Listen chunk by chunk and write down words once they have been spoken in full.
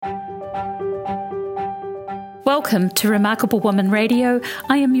Welcome to Remarkable Woman Radio.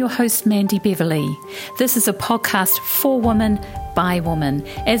 I am your host, Mandy Beverley. This is a podcast for women, by women.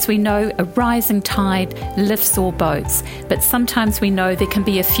 As we know, a rising tide lifts all boats, but sometimes we know there can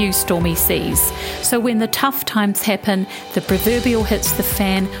be a few stormy seas. So when the tough times happen, the proverbial hits the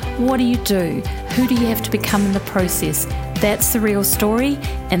fan, what do you do? Who do you have to become in the process? That's the real story,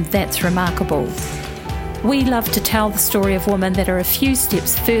 and that's remarkable. We love to tell the story of women that are a few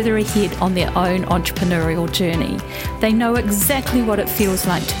steps further ahead on their own entrepreneurial journey. They know exactly what it feels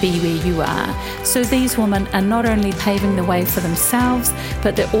like to be where you are. So these women are not only paving the way for themselves,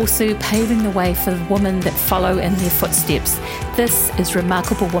 but they're also paving the way for the women that follow in their footsteps. This is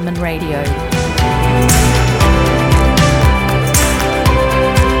Remarkable Woman Radio.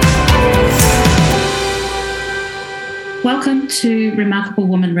 Welcome to Remarkable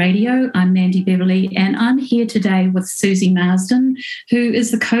Woman Radio. I'm Mandy Beverley, and I'm here today with Susie Marsden, who is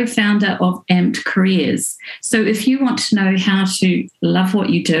the co-founder of Amped Careers. So if you want to know how to love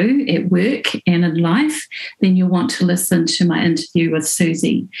what you do at work and in life, then you'll want to listen to my interview with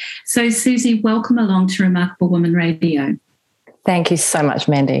Susie. So Susie, welcome along to Remarkable Woman Radio. Thank you so much,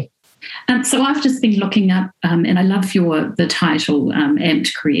 Mandy. So I've just been looking up, and I love the title,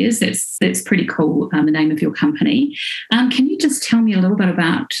 Amped Careers. That's pretty cool, the name of your company. Can you just tell me a little bit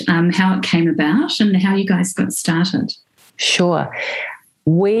about how it came about and how you guys got started? Sure.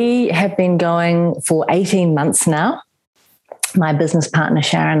 We have been going for 18 months now, my business partner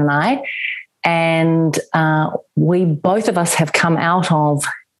Sharon and I, and we both of us have come out of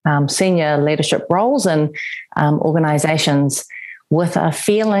senior leadership roles and organizations with a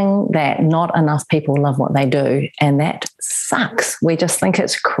feeling that not enough people love what they do, and that sucks. We just think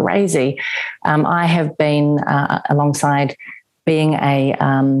it's crazy. I have been, alongside being a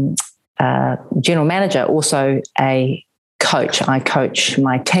general manager, also a coach. I coach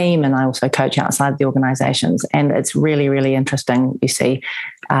my team and I also coach outside the organizations, and it's really, really interesting. You see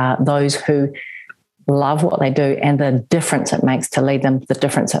those who love what they do and the difference it makes to lead them, the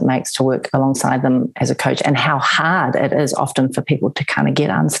difference it makes to work alongside them as a coach, and how hard it is often for people to kind of get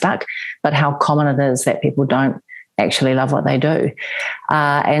unstuck, but how common it is that people don't actually love what they do.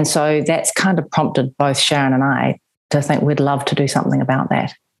 And so that's kind of prompted both Sharon and I to think we'd love to do something about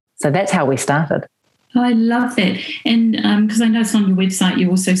that. So that's how we started. Oh, I love that. And because I noticed on your website, you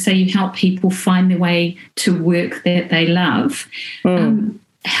also say you help people find their way to work that they love.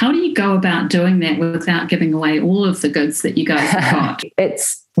 How do you go about doing that without giving away all of the goods that you guys have got?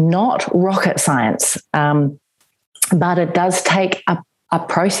 It's not rocket science, but it does take a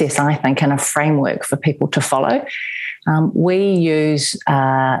process, I think, and a framework for people to follow. We use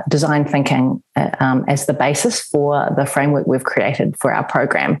design thinking as the basis for the framework we've created for our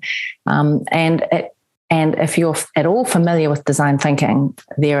program. And if you're at all familiar with design thinking,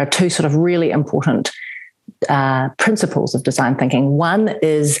 there are two sort of really important principles of design thinking. One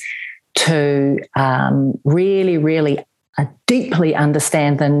is to really, really deeply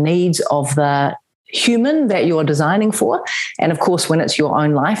understand the needs of the human that you're designing for. And of course, when it's your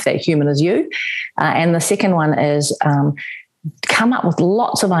own life, that human is you. And the second one is come up with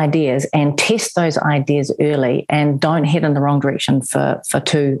lots of ideas and test those ideas early, and don't head in the wrong direction for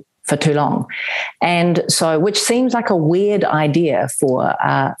too long. And so, which seems like a weird idea for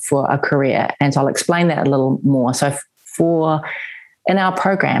a career. And so I'll explain that a little more. So in our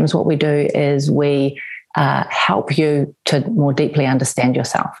programs, what we do is we help you to more deeply understand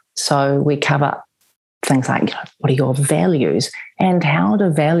yourself. So we cover things like, what are your values and how do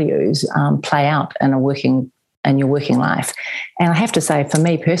values play out in your working life? And I have to say, for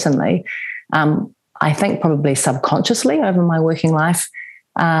me personally, I think probably subconsciously over my working life,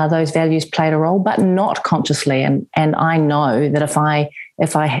 those values played a role, but not consciously. And I know that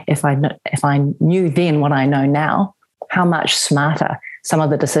if I knew then what I know now, how much smarter some of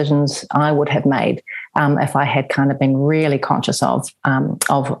the decisions I would have made if I had kind of been really conscious of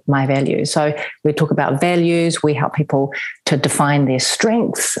my values. So we talk about values. We help people to define their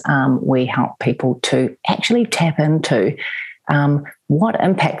strengths. We help people to actually tap into what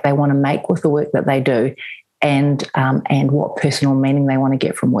impact they want to make with the work that they do, and what personal meaning they want to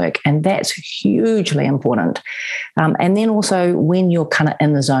get from work. And that's hugely important. And then also when you're kind of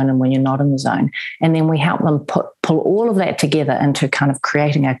in the zone and when you're not in the zone. And then we help them pull all of that together into kind of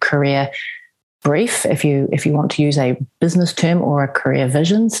creating a career brief, if you want to use a business term, or a career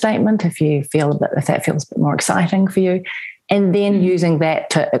vision statement, if that feels a bit more exciting for you. And then using that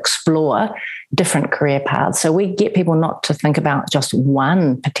to explore different career paths. So we get people not to think about just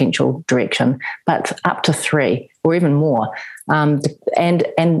one potential direction, but up to 3 or even more. And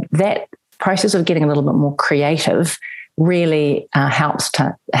that process of getting a little bit more creative really helps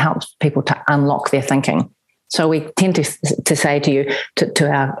people to unlock their thinking So we tend to say to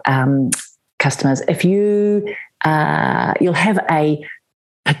our customers, if you'll have a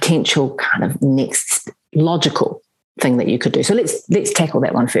potential kind of next logical thing that you could do. So let's tackle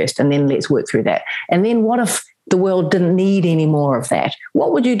that one first, and then let's work through that. And then what if the world didn't need any more of that?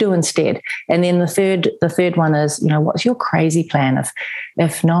 What would you do instead? And then the third one is, what's your crazy plan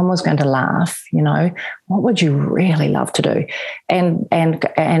if no one was going to laugh? What would you really love to do? And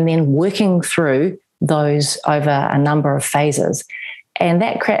then working through those over a number of phases, and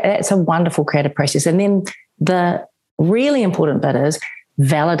that's a wonderful creative process. And then the really important bit is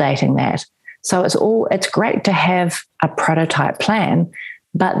validating that. So it's great to have a prototype plan,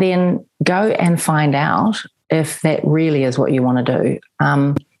 but then go and find out if that really is what you want to do.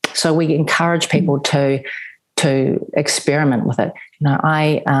 So we encourage people to experiment with it.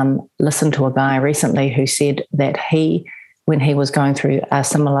 I listened to a guy recently who said that when he was going through a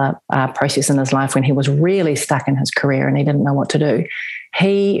similar process in his life, when he was really stuck in his career and he didn't know what to do,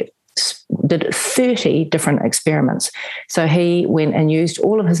 he did 30 different experiments. So he went and used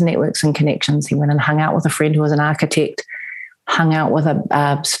all of his networks and connections. He went and hung out with a friend who was an architect, hung out with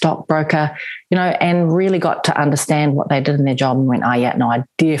a stockbroker, and really got to understand what they did in their job, and went, I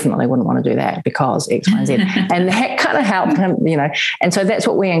definitely wouldn't want to do that because X, Y, and Z. And that kind of helped him, And so that's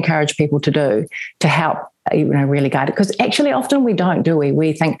what we encourage people to do to help, really guide it. Because actually often we don't, do we?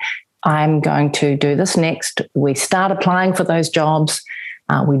 We think, I'm going to do this next. We start applying for those jobs.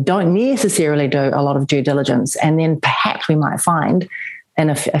 We don't necessarily do a lot of due diligence. And then perhaps we might find in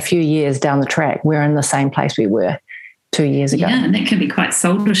a few years down the track, we're in the same place we were 2 years ago. Yeah, and that can be quite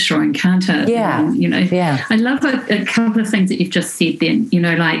soul destroying, can't it? Yeah. Yeah. I love a couple of things that you've just said then.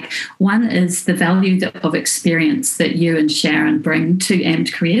 One is the value of experience that you and Sharon bring to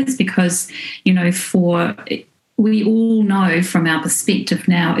Amped Careers, because, we all know from our perspective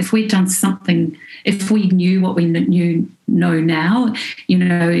now, if we'd done something, if we knew what we know now,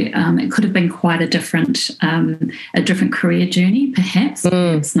 it could have been quite a different career journey, perhaps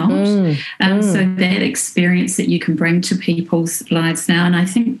not. So that experience that you can bring to people's lives now. And I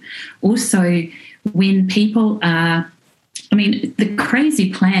think also when people are, the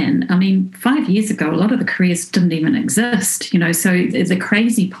crazy plan, 5 years ago, a lot of the careers didn't even exist, so the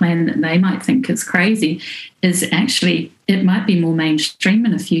crazy plan that they might think is crazy is actually, it might be more mainstream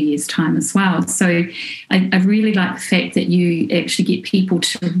in a few years' time as well. So I really like the fact that you actually get people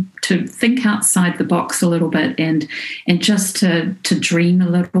to think outside the box a little bit and just to dream a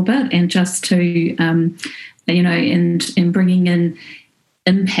little bit, and just to, and bringing in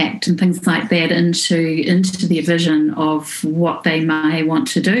impact and things like that into their vision of what they may want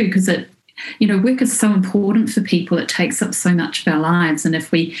to do, because work is so important for people. It takes up so much of our lives, and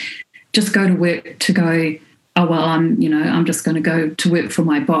if we just go to work to go, oh well, I'm just going to go to work for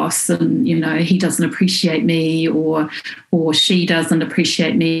my boss, and he doesn't appreciate me, or she doesn't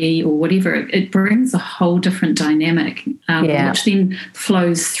appreciate me, or whatever, it brings a whole different dynamic, which then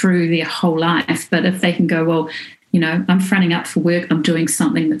flows through their whole life. But if they can go, well, I'm fronting up for work, I'm doing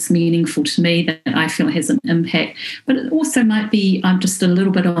something that's meaningful to me, that I feel has an impact. But it also might be I'm just a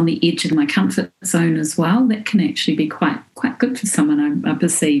little bit on the edge of my comfort zone as well. That can actually be quite good for someone, I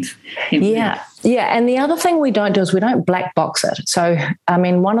perceive. Yeah. And the other thing we don't do is we don't black box it. So,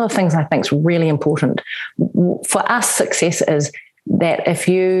 one of the things I think is really important for us, success is that if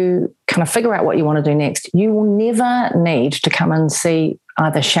you kind of figure out what you want to do next, you will never need to come and see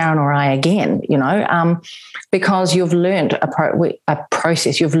either Sharon or I again, because you've learned a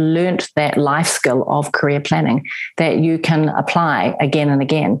process, you've learned that life skill of career planning that you can apply again and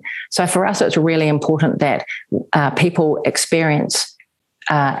again. So for us, it's really important that people experience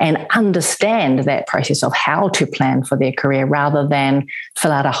and understand that process of how to plan for their career, rather than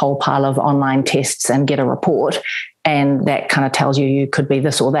fill out a whole pile of online tests and get a report, and that kind of tells you could be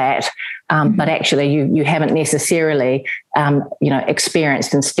this or that. But actually you haven't necessarily,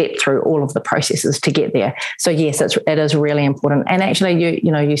 experienced and stepped through all of the processes to get there. So yes, it is really important. And actually,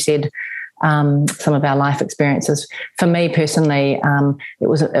 you said some of our life experiences. For me personally, it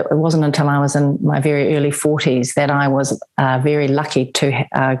wasn't until I was in my very early 40s that I was very lucky to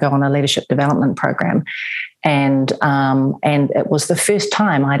go on a leadership development program. And it was the first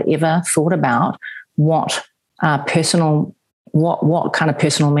time I'd ever thought about what kind of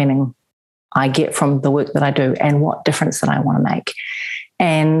personal meaning I get from the work that I do, and what difference that I want to make.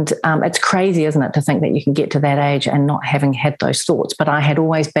 And it's crazy, isn't it, to think that you can get to that age and not having had those thoughts. But I had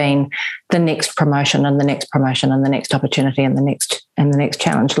always been the next promotion and the next promotion and the next opportunity and the next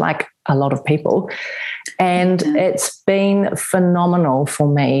challenge, like a lot of people. And it's been phenomenal for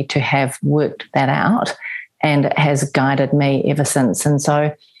me to have worked that out, and it has guided me ever since. And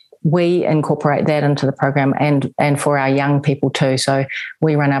so we incorporate that into the program and for our young people too. So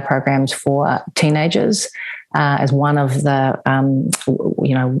we run our programs for teenagers as one of the,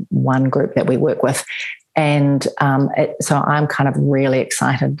 one group that we work with. And so I'm kind of really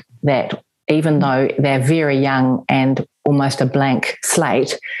excited that even though they're very young and almost a blank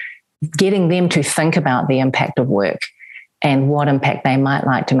slate, getting them to think about the impact of work and what impact they might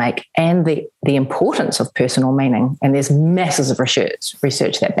like to make and the importance of personal meaning. And there's masses of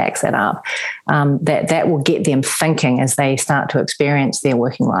research that backs that up, that will get them thinking as they start to experience their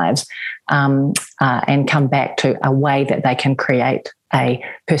working lives and come back to a way that they can create a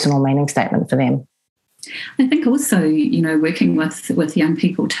personal meaning statement for them. I think also, working with young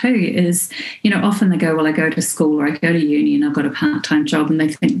people too is, often they go, well, I go to school or I go to uni and I've got a part-time job, and they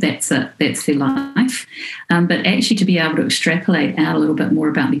think that's it, that's their life. But actually to be able to extrapolate out a little bit more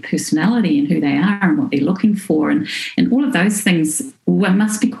about their personality and who they are and what they're looking for and all of those things, well,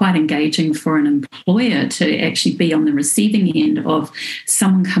 must be quite engaging for an employer to actually be on the receiving end of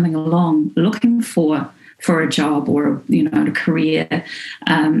someone coming along looking for a job or a career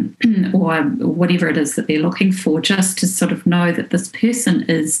or whatever it is that they're looking for, just to sort of know that this person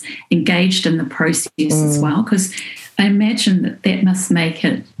is engaged in the process as well. Because I imagine that must make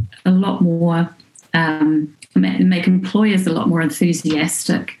it a lot more, make employers a lot more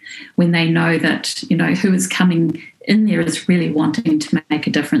enthusiastic when they know that, who is coming in there is really wanting to make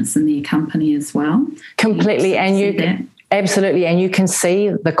a difference in their company as well. Completely. Absolutely, and you can see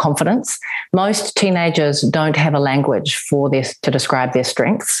the confidence. Most teenagers don't have a language for this to describe their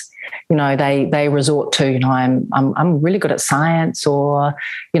strengths. They resort to, I'm really good at science, or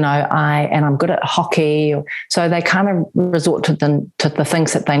I'm good at hockey. So they kind of resort to the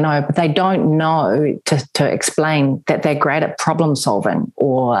things that they know, but they don't know to explain that they're great at problem solving,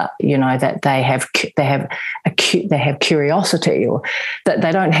 or that they have curiosity, or that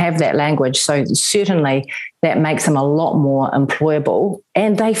they don't have that language. So certainly that makes them a lot more employable,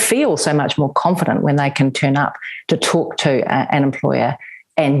 and they feel so much more confident when they can turn up to talk to an employer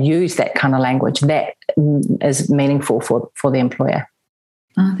and use that kind of language that is meaningful for the employer.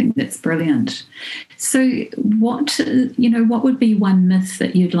 I think that's brilliant. So what would be one myth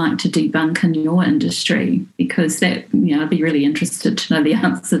that you'd like to debunk in your industry? Because that, I'd be really interested to know the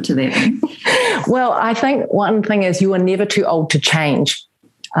answer to that. Well, I think one thing is you are never too old to change.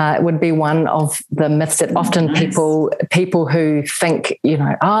 It would be one of the myths that often people who think,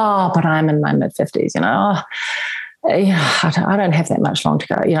 but I'm in my mid-50s, I don't have that much long to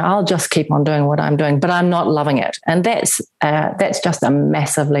go. I'll just keep on doing what I'm doing, but I'm not loving it. And that's just a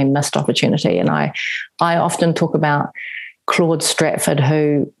massively missed opportunity. And I often talk about Claude Stratford,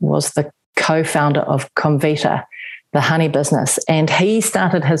 who was the co-founder of Comvita, the honey business. And he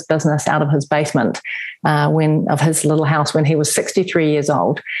started his business out of his basement of his little house when he was 63 years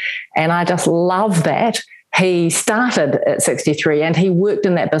old. And I just love that. He started at 63 and he worked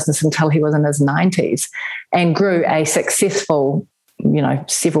in that business until he was in his 90s and grew a successful,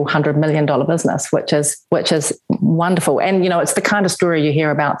 several $100 million business, which is wonderful. And, it's the kind of story you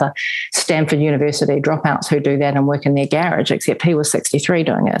hear about the Stanford University dropouts who do that and work in their garage, except he was 63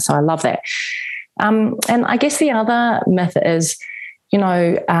 doing it. So I love that. And I guess the other myth is,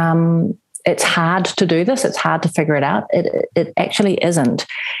 it's hard to do this. It's hard to figure it out. It actually isn't.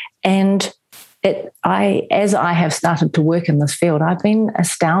 And as I have started to work in this field, I've been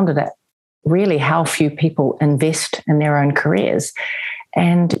astounded at really how few people invest in their own careers.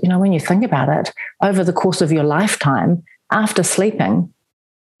 And, when you think about it, over the course of your lifetime, after sleeping,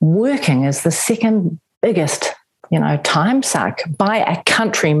 working is the second biggest, time suck by a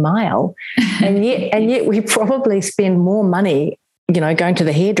country mile. And yet we probably spend more money, going to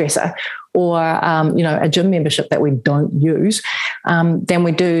the hairdresser or, a gym membership that we don't use, than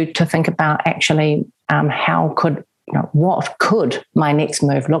we do to think about actually what could my next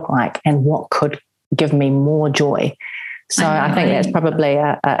move look like and what could give me more joy. So I think that's probably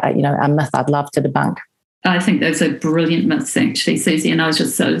a myth I'd love to debunk. I think those are brilliant myths, actually, Susie. And I was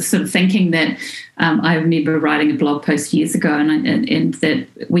just sort of thinking that I remember writing a blog post years ago, and that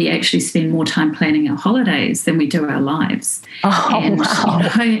we actually spend more time planning our holidays than we do our lives. Oh, and, wow.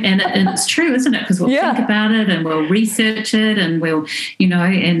 And it's true, isn't it? Because we'll think about it and we'll research it, and we'll,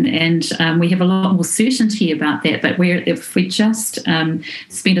 and we have a lot more certainty about that. But if we just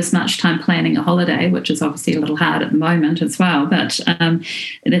spend as much time planning a holiday, which is obviously a little hard at the moment as well, but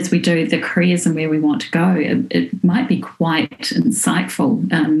as we do the careers and where we want to go, it might be quite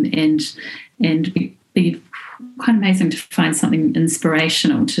insightful and be quite amazing to find something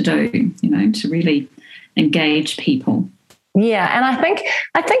inspirational to do, to really engage people. Yeah, and I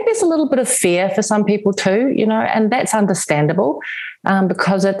think there's a little bit of fear for some people too, and that's understandable.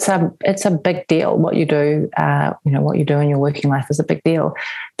 because it's a big deal. What you do, what you do in your working life is a big deal.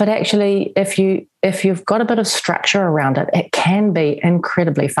 But actually, if you've got a bit of structure around it, it can be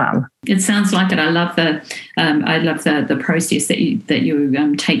incredibly fun. It sounds like it. I love the process that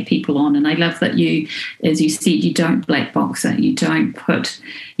you take people on, and I love that you, as you said, you don't black box it. You don't put,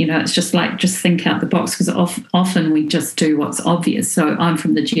 it's just think out the box, because often we just do what's obvious. So I'm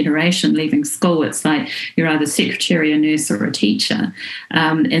from the generation leaving school. It's like you're either secretary, a nurse, or a teacher,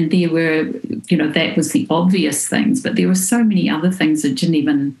 and there were, that was the obvious things, but there were so many other things that didn't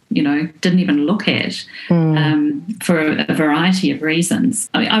even look at for a variety of reasons.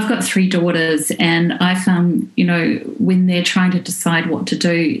 I've got 3 daughters, and I found, when they're trying to decide what to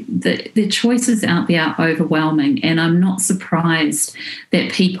do, the choices out there are overwhelming, and I'm not surprised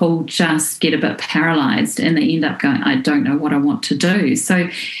that people just get a bit paralysed and they end up going, I don't know what I want to do. So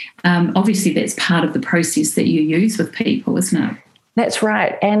obviously that's part of the process that you use with people, isn't it? That's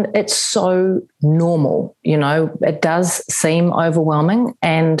right. And it's so normal, it does seem overwhelming,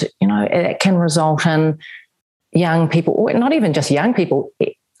 and, it can result in young people, or not even just young people,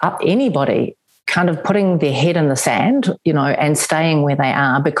 anybody kind of putting their head in the sand, and staying where they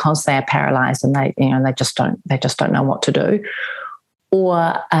are because they are paralysed and they just don't know what to do.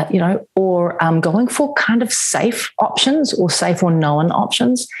 Or going for kind of safe options, or safe or known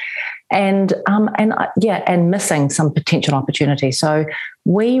options, and missing some potential opportunity. So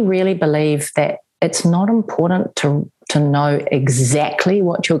we really believe that it's not important to know exactly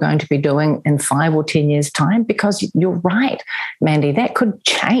what you're going to be doing in 5 or 10 years' time, because you're right, Mandy, that could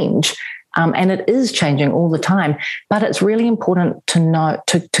change. And it is changing all the time, but it's really important to know,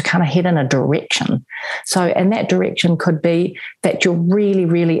 to kind of head in a direction. So, and that direction could be that you're really,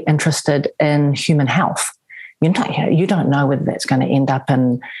 really interested in human health. You don't know whether that's going to end up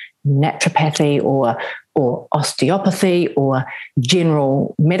in naturopathy or osteopathy or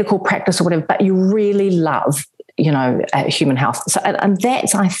general medical practice or whatever, but you really love, human health. So, and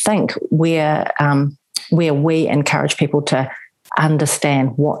that's, I think, where we encourage people to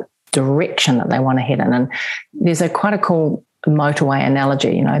understand what direction that they want to head in. And there's quite a cool motorway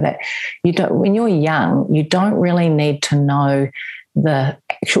analogy, that when you're young, you don't really need to know the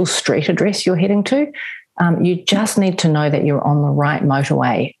actual street address you're heading to. You just need to know that you're on the right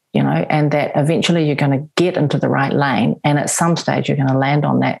motorway, and that eventually you're going to get into the right lane, and at some stage you're going to land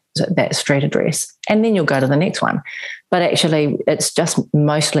on that street address, and then you'll go to the next one. But actually, it's just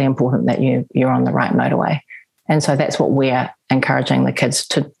mostly important that you're on the right motorway. And so that's what we're encouraging the kids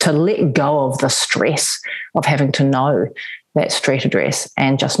to let go of the stress of having to know that street address,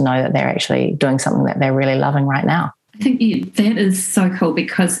 and just know that they're actually doing something that they're really loving right now. I think that is so cool,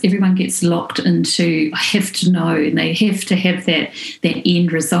 because everyone gets locked into, I have to know, and they have to have that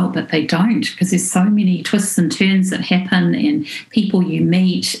end result, but they don't, because there's so many twists and turns that happen and people you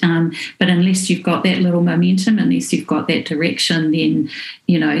meet. But unless you've got that little momentum, unless you've got that direction, then,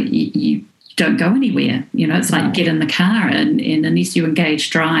 you don't go anywhere. It's like get in the car and unless you engage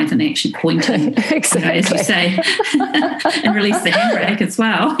drive and actually pointing, exactly. As you say, and release the handbrake as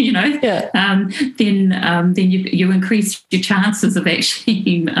well, then you increase your chances of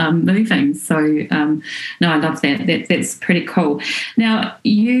actually moving. So, no, I love that. That's pretty cool. Now,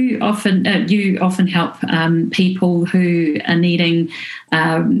 you often help people who are needing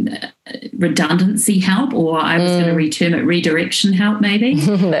redundancy help, or I was going to reterm it redirection help, maybe.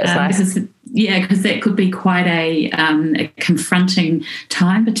 That's nice. Because that could be quite a confronting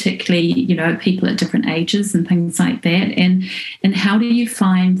time, particularly, people at different ages and things like that. And how do you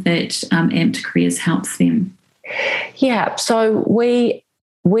find that Amped Careers helps them? Yeah, so we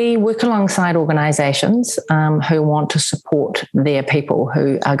work alongside organisations who want to support their people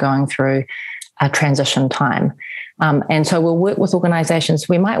who are going through a transition time. And so we'll work with organisations.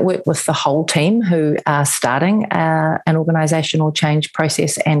 We might work with the whole team who are starting an organisational change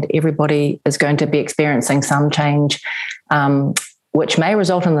process, and everybody is going to be experiencing some change, which may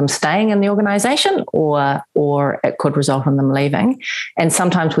result in them staying in the organisation, or it could result in them leaving. And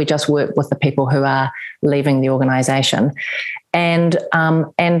sometimes we just work with the people who are leaving the organisation. And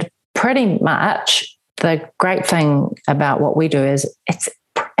pretty much the great thing about what we do is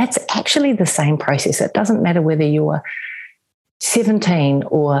it's actually the same process. It doesn't matter whether you're 17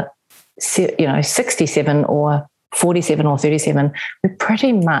 or 67 or 47 or 37. We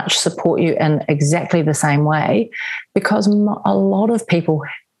pretty much support you in exactly the same way, because a lot of people,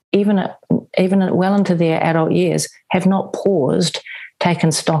 even well into their adult years, have not paused,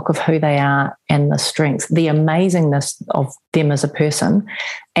 taken stock of who they are and the strengths, the amazingness of them as a person,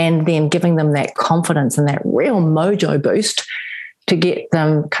 and then giving them that confidence and that real mojo boost to get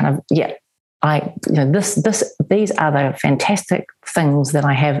them kind of, these are the fantastic things that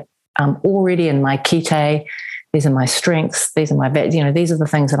I have already in my kite. These are my strengths. These are my, these are the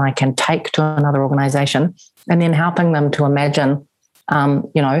things that I can take to another organization, and then helping them to imagine,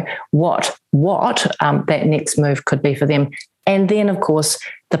 what that next move could be for them. And then, of course,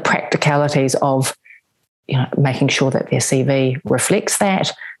 the practicalities of, making sure that their CV reflects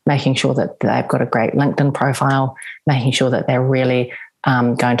that, making sure that they've got a great LinkedIn profile, making sure that they're really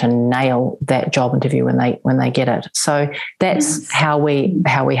going to nail that job interview when they get it. So that's how we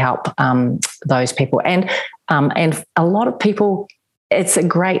help those people. And a lot of people, it's a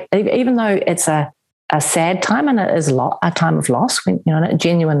great, even though it's a sad time, and it is a time of loss, when it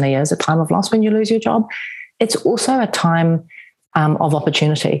genuinely is a time of loss when you lose your job, it's also a time of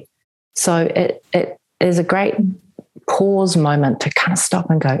opportunity. So it is a great pause moment to kind of stop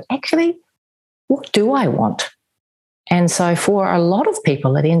and go, actually, what do I want? And so for a lot of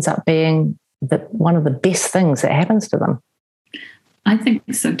people, it ends up being one of the best things that happens to them. I think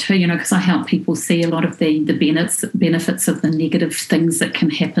so too, because I help people see a lot of the benefits of the negative things that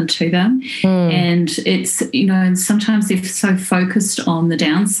can happen to them. And it's, and sometimes they're so focused on the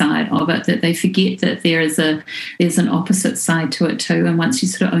downside of it that they forget that there's an opposite side to it too. And once you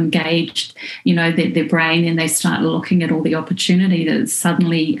sort of engaged, their brain, and they start looking at all the opportunity that's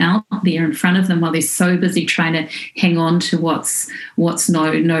suddenly out there in front of them while they're so busy trying to hang on to what's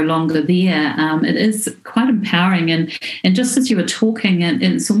no longer there. It is quite empowering. And just as you were talking, and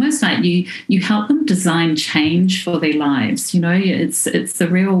it's almost like you help them design change for their lives. It's a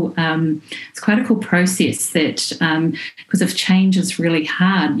real it's quite a cool process that because if change is really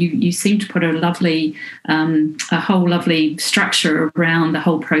hard, you seem to put a whole lovely structure around the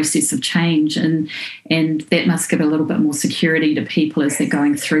whole process of change, and that must give a little bit more security to people as they're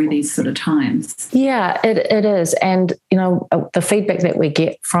going through these sort of times. Yeah, it is, and the feedback that we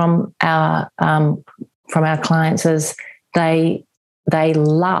get from our clients is they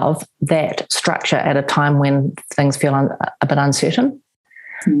love that structure at a time when things feel a bit uncertain.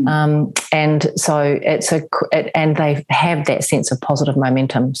 And so and they have that sense of positive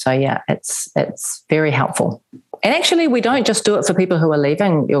momentum. So yeah, it's very helpful. And actually, we don't just do it for people who are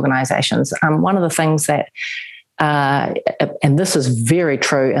leaving the organisations. One of the things that, and this is very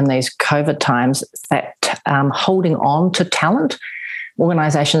true in these COVID times, that holding on to talent,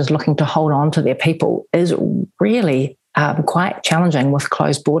 organisations looking to hold on to their people, is really quite challenging with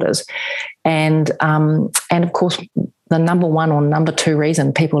closed borders. And of course, the number one or number two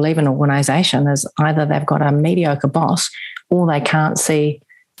reason people leave an organisation is either they've got a mediocre boss, or they can't see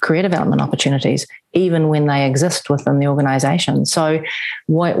career development opportunities, even when they exist within the organisation. So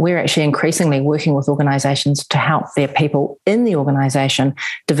we're actually increasingly working with organisations to help their people in the organisation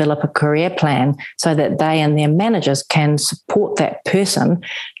develop a career plan so that they and their managers can support that person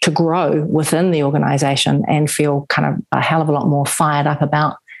to grow within the organisation and feel kind of a hell of a lot more fired up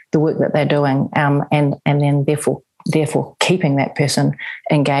about the work that they're doing, and then therefore keeping that person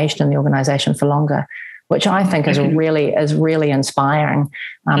engaged in the organisation for longer, which I think is really inspiring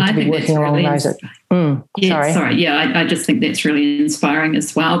to be working along those. I just think that's really inspiring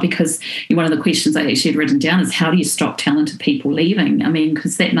as well, because one of the questions I actually had written down is, how do you stop talented people leaving? I mean,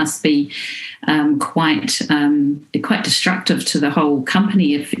 because that must be quite destructive to the whole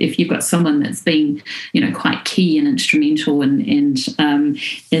company if you've got someone that's been quite key and instrumental and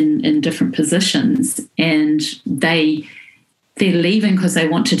in different positions, and they're leaving because they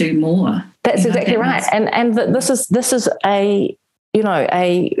want to do more. That's exactly right. And this is a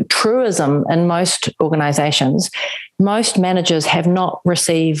truism in most organizations. Most managers have not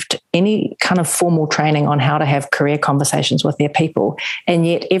received any kind of formal training on how to have career conversations with their people. And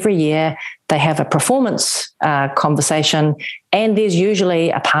yet every year they have a performance conversation, and there's usually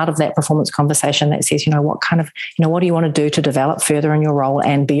a part of that performance conversation that says, what do you want to do to develop further in your role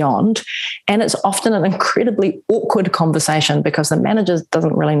and beyond? And it's often an incredibly awkward conversation because the manager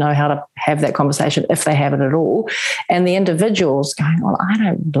doesn't really know how to have that conversation, if they have it at all. And the individual's going, well, I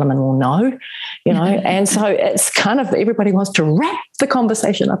don't blimmin' well know, and so it's kind of, everybody wants to wrap the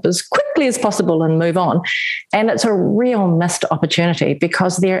conversation up as quickly as possible and move on. And it's a real missed opportunity,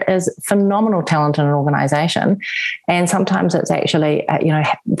 because there is phenomenal talent in an organization. And sometimes it's actually,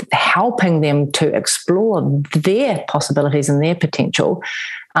 helping them to explore their possibilities and their potential,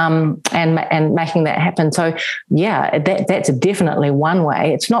 and making that happen. So yeah, that's definitely one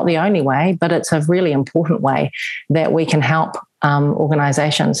way. It's not the only way, but it's a really important way that we can help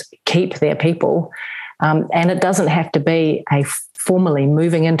organizations keep their people. And it doesn't have to be formally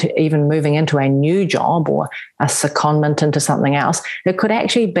moving into a new job or a secondment into something else. It could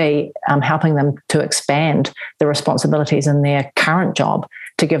actually be helping them to expand the responsibilities in their current job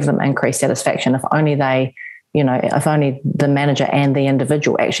to give them increased satisfaction. If only if only the manager and the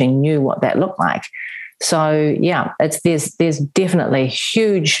individual actually knew what that looked like. So yeah, there's definitely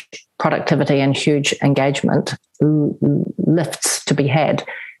huge productivity and huge engagement lifts to be had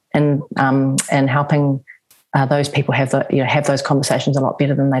in helping those people have those conversations a lot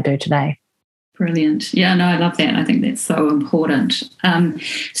better than they do today. Brilliant. Yeah, no, I love that. I think that's so important.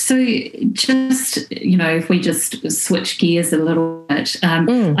 So just, if we just switch gears a little bit,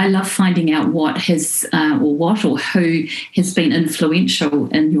 I love finding out what has or who has been influential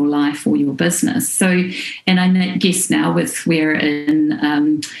in your life or your business. So, and I guess now we're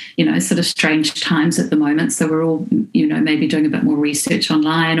in, sort of strange times at the moment. So we're all, maybe doing a bit more research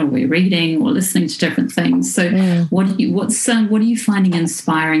online, or we're reading or listening to different things. So what are you finding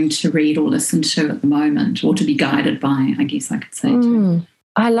inspiring to read or listen to at the moment, or to be guided by, I guess I could say too?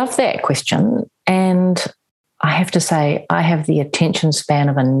 I love that question. And I have to say, I have the attention span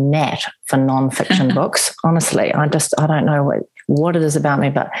of a gnat for nonfiction books. Honestly, I don't know what it is about me,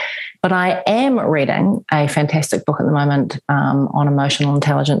 but I am reading a fantastic book at the moment on emotional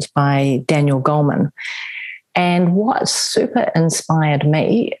intelligence by Daniel Goleman. And what super inspired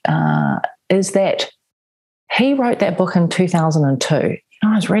me is that he wrote that book in 2002.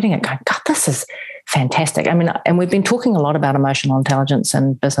 I was reading it going, God, this is fantastic. I mean, and we've been talking a lot about emotional intelligence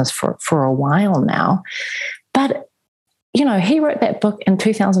in business for a while now. But, he wrote that book in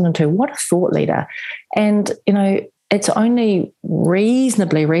 2002. What a thought leader. And, it's only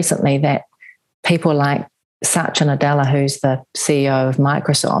reasonably recently that people like Satya Nadella, who's the CEO of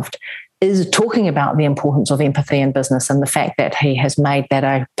Microsoft, is talking about the importance of empathy in business and the fact that he has made that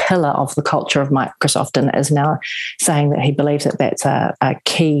a pillar of the culture of Microsoft, and is now saying that he believes that that's a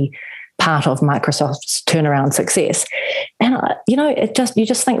key part of Microsoft's turnaround success. And, you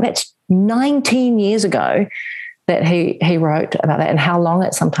just think that's 19 years ago that he wrote about that, and how long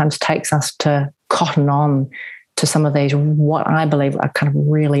it sometimes takes us to cotton on to some of these, what I believe are kind of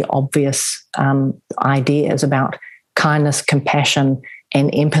really obvious ideas about kindness, compassion,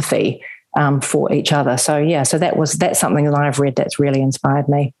 and empathy for each other. So that's something that I've read that's really inspired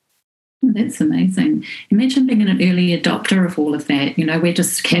me. That's amazing. Imagine being an early adopter of all of that. We're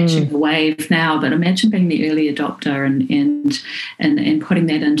just catching the wave now, but imagine being the early adopter and putting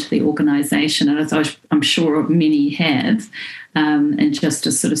that into the organisation. And as I'm sure many have, and just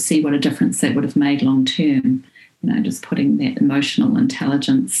to sort of see what a difference that would have made long term. Just putting that emotional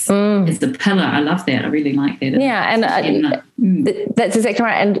intelligence as the pillar. I love that. I really like that. Yeah, and that's exactly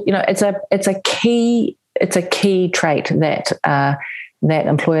right. And it's a key trait that that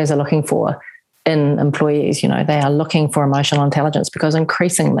employers are looking for in employees. They are looking for emotional intelligence, because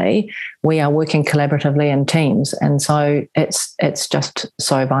increasingly we are working collaboratively in teams, and so it's just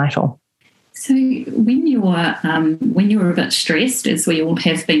so vital. So when you're a bit stressed, as we all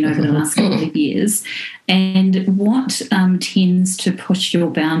have been over the last couple of years, and what tends to push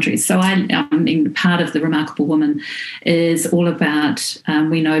your boundaries? So I mean, part of The Remarkable Woman is all about,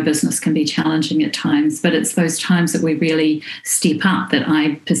 we know business can be challenging at times, but it's those times that we really step up that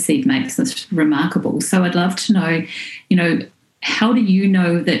I perceive makes us remarkable. So I'd love to know, how do you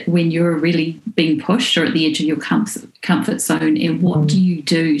know that when you're really being pushed or at the edge of your comfort zone, and what do you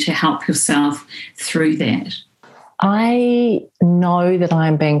do to help yourself through that? I know that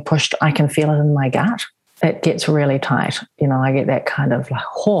I'm being pushed. I can feel it in my gut. It gets really tight. I get that kind of like,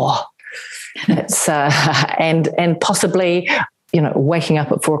 it's and possibly, waking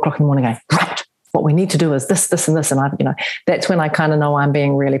up at 4 o'clock in the morning going, right, what we need to do is this, this, and this. And that's when I kind of know I'm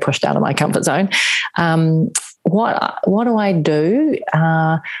being really pushed out of my comfort zone. What do I do?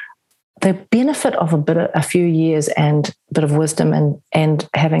 The benefit of a few years and a bit of wisdom and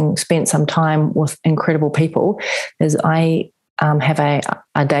having spent some time with incredible people is I have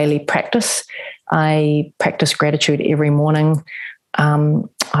a daily practice. I practice gratitude every morning.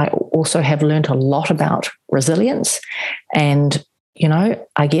 I also have learned a lot about resilience, and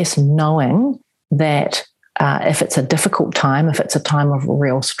I guess knowing that if it's a difficult time, if it's a time of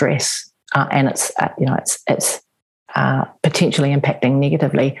real stress, and it's potentially impacting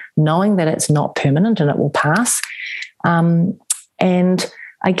negatively, knowing that it's not permanent and it will pass. And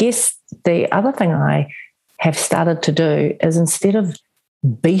I guess the other thing I have started to do is, instead of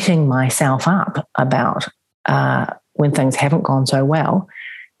beating myself up about when things haven't gone so well,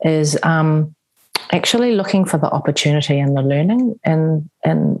 is actually looking for the opportunity and the learning in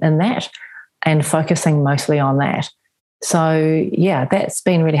that, and focusing mostly on that. So, yeah, that's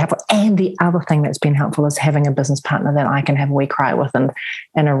been really helpful. And the other thing that's been helpful is having a business partner that I can have a wee cry with and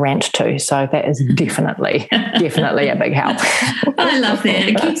a rant to. So that is definitely a big help. I love that.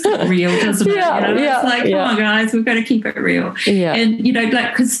 It keeps it real, doesn't it? It's like, come on, guys, we've got to keep it real. Yeah. And,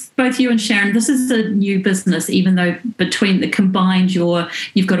 like, because both you and Sharon, this is a new business, even though between the combined,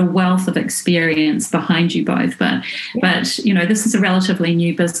 you've got a wealth of experience behind you both. But this is a relatively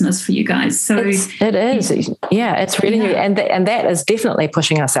new business for you guys. So it is. Yeah, it's really new. And that is definitely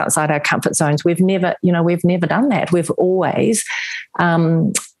pushing us outside our comfort zones. We've never done that. We've always,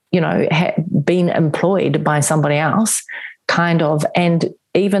 been employed by somebody else, kind of. And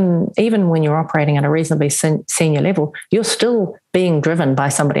even when you're operating at a reasonably senior level, you're still being driven by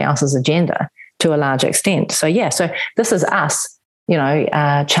somebody else's agenda to a large extent. So this is us,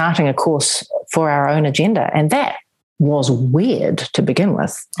 charting a course for our own agenda, and that was weird to begin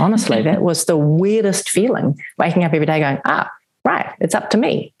with. Honestly, that was the weirdest feeling, waking up every day going, right, it's up to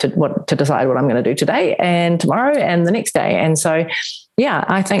me to decide what I'm going to do today and tomorrow and the next day. And so,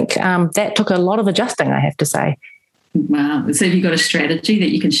 I think that took a lot of adjusting, I have to say. Wow. So have you got a strategy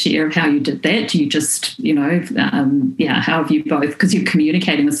that you can share of how you did that? Do you just, how have you both, because you're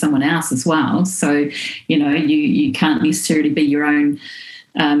communicating with someone else as well. So, you can't necessarily be your own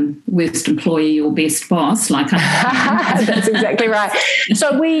worst employee or best boss, like that's exactly right.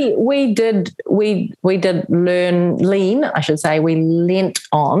 So we did learn lean, I should say. We leant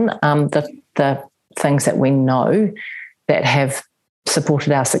on the things that we know that have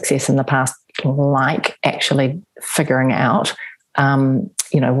supported our success in the past, like actually figuring out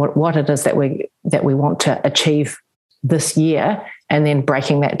what it is that we want to achieve this year, and then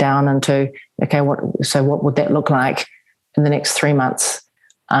breaking that down into what would that look like in the next 3 months.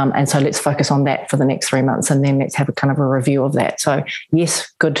 And so let's focus on that for the next 3 months, and then let's have a kind of a review of that. So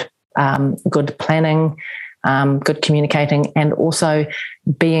yes, good planning, good communicating, and also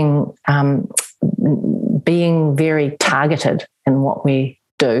being very targeted in what we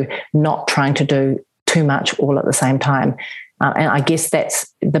do, not trying to do too much all at the same time. And I guess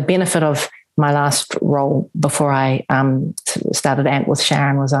that's the benefit of my last role before I started AMP with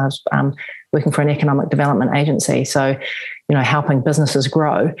Sharon. Was I was working for an economic development agency. So, helping businesses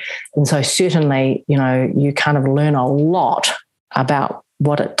grow. And so certainly, you kind of learn a lot about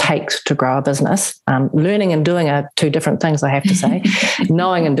what it takes to grow a business. Learning and doing are two different things, I have to say.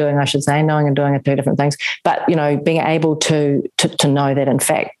 Knowing and doing, I should say. Knowing and doing are two different things. But, being able to know that, in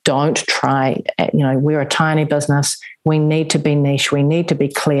fact, don't try, we're a tiny business. We need to be niche. We need to be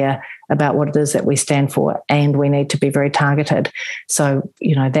clear about what it is that we stand for, and we need to be very targeted. So,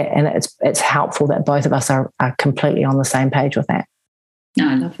 it's helpful that both of us are completely on the same page with that. No,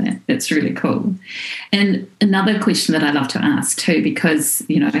 I love that. That's really cool. And another question that I love to ask too, because,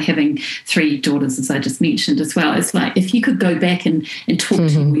 having 3 daughters, as I just mentioned as well, is like, if you could go back and talk to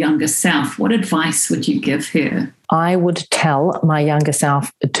your younger self, what advice would you give her? I would tell my younger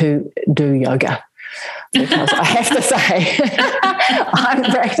self to do yoga. Because I have to say, I'm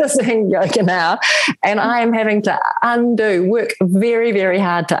practicing yoga now, and I am having to work very, very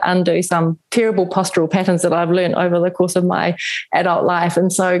hard to undo some terrible postural patterns that I've learned over the course of my adult life.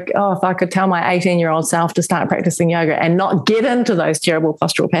 And so, if I could tell my 18-year-old self to start practicing yoga and not get into those terrible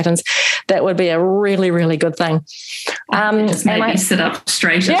postural patterns, that would be a really, really good thing. Just maybe me sit up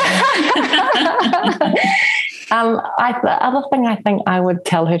straighter. Yeah. The other thing I think I would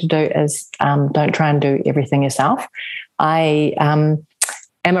tell her to do is don't try and do everything yourself. I am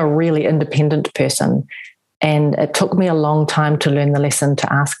a really independent person, and it took me a long time to learn the lesson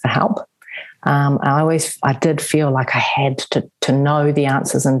to ask for help. I did feel like I had to know the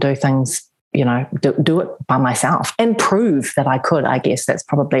answers and do things, do it by myself and prove that I could. I guess that's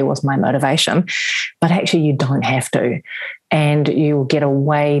probably was my motivation. But actually, you don't have to. And you'll get a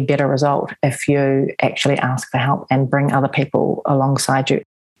way better result if you actually ask for help and bring other people alongside you.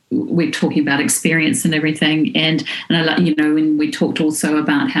 We're talking about experience and everything. And I, when we talked also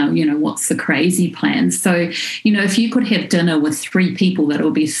about how, what's the crazy plan? So, if you could have dinner with 3 people that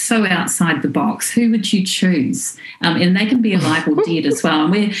will be so outside the box, who would you choose? And they can be alive or dead as well.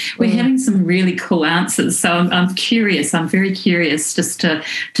 And we're having some really cool answers. So I'm curious. I'm very curious just to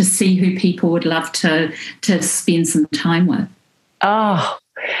see who people would love to spend some time with. Oh,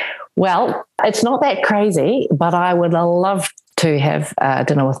 well, it's not that crazy, but I would love to have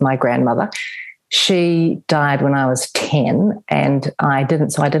dinner with my grandmother. She died when I was 10, and I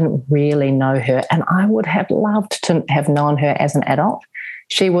didn't really know her, and I would have loved to have known her as an adult.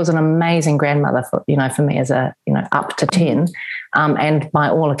 She was an amazing grandmother for me as up to 10. And by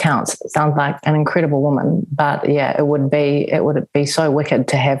all accounts, it sounds like an incredible woman. But yeah, it would be so wicked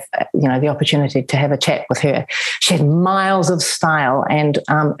to have, the opportunity to have a chat with her. She had miles of style and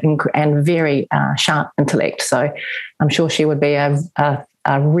very sharp intellect. So I'm sure she would be a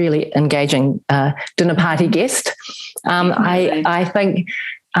really engaging dinner party guest. I think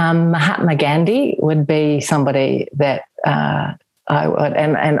Mahatma Gandhi would be somebody that I would,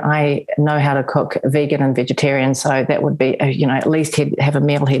 and I know how to cook vegan and vegetarian, so that would be, at least he'd have a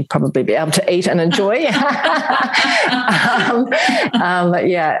meal he'd probably be able to eat and enjoy. But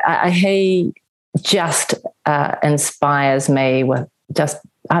yeah, he just inspires me with just,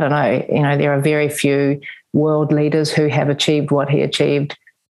 I don't know, there are very few world leaders who have achieved what he achieved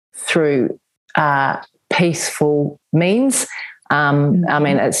through peaceful means. I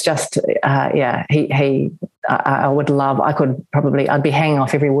mean, it's just, I'd be hanging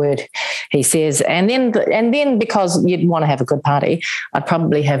off every word he says. And then because you'd want to have a good party, I'd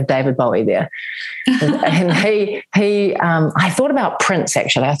probably have David Bowie there. And I thought about Prince,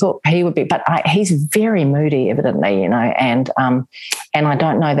 actually. I thought he would be, but he's very moody, evidently, and I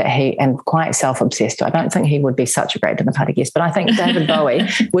don't know that and quite self-obsessed. I don't think he would be such a great dinner party guest, but I think David Bowie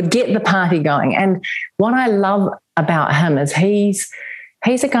would get the party going. And what I love about him is he's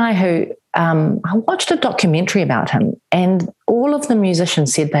a guy who, I watched a documentary about him, and all of the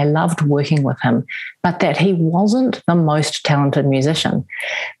musicians said they loved working with him, but that he wasn't the most talented musician.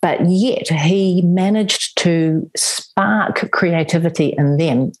 But yet he managed to spark creativity in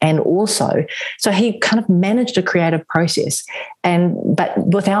them, and also, so he kind of managed a creative process, but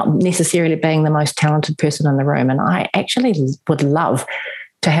without necessarily being the most talented person in the room. And I actually would love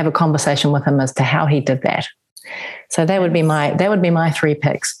to have a conversation with him as to how he did that. So that would be my three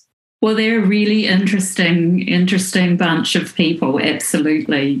picks. Well, they're a really interesting bunch of people.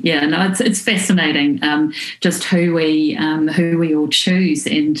 Absolutely, yeah. No, it's fascinating. Just who we all choose,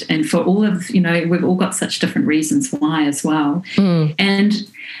 and for all of we've all got such different reasons why as well. And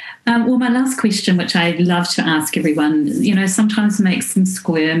well, my last question, which I love to ask everyone, sometimes makes them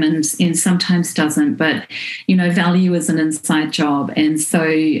squirm and sometimes doesn't, but, value is an inside job. And so,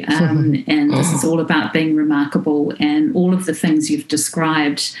 and this is all about being remarkable, and all of the things you've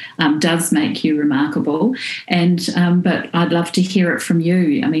described does make you remarkable. And, but I'd love to hear it from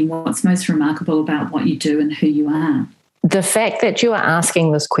you. I mean, what's most remarkable about what you do and who you are? The fact that you are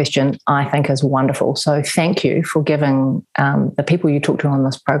asking this question, I think, is wonderful. So thank you for giving the people you talk to on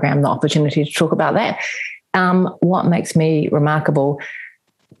this program the opportunity to talk about that. What makes me remarkable?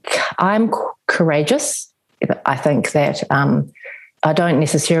 I'm courageous. I think that I don't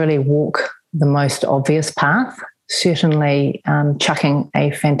necessarily walk the most obvious path. Certainly chucking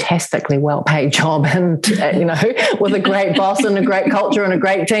a fantastically well-paid job and, with a great boss and a great culture and a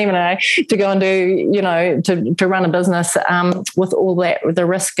great team, to go and do, to run a business with all that, the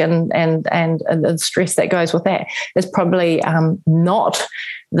risk and the stress that goes with that is probably not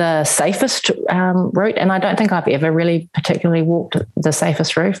the safest route. And I don't think I've ever really particularly walked the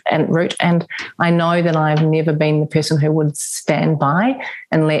safest route. And I know that I've never been the person who would stand by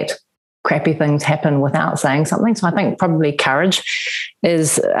and let crappy things happen without saying something. So I think probably courage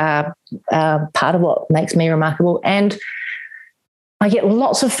is part of what makes me remarkable. And I get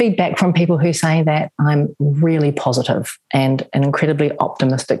lots of feedback from people who say that I'm really positive and an incredibly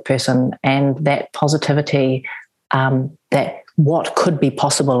optimistic person, and that positivity, that what could be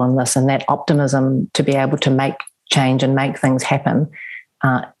possible in this, and that optimism to be able to make change and make things happen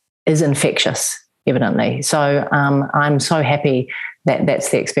is infectious, evidently. So I'm so happy that that's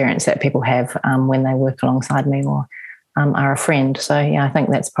the experience that people have when they work alongside me or are a friend. So, yeah, I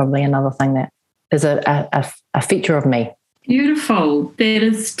think that's probably another thing that is a feature of me. Beautiful. That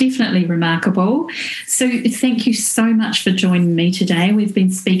is definitely remarkable. So thank you so much for joining me today. We've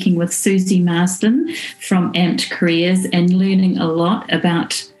been speaking with Susie Marsden from Amped Careers and learning a lot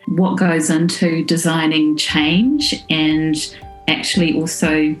about what goes into designing change, and actually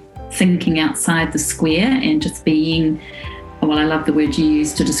also thinking outside the square and just being, well, I love the word you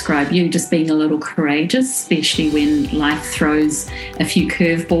used to describe you, just being a little courageous, especially when life throws a few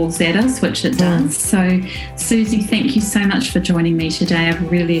curveballs at us, which it does. So, Susie, thank you so much for joining me today.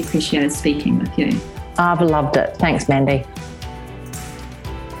 I've really appreciated speaking with you. I've loved it. Thanks, Mandy.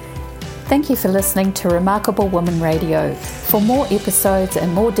 Thank you for listening to Remarkable Woman Radio. For more episodes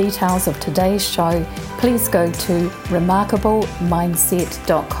and more details of today's show, please go to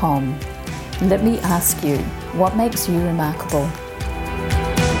remarkablemindset.com. Let me ask you, what makes you remarkable?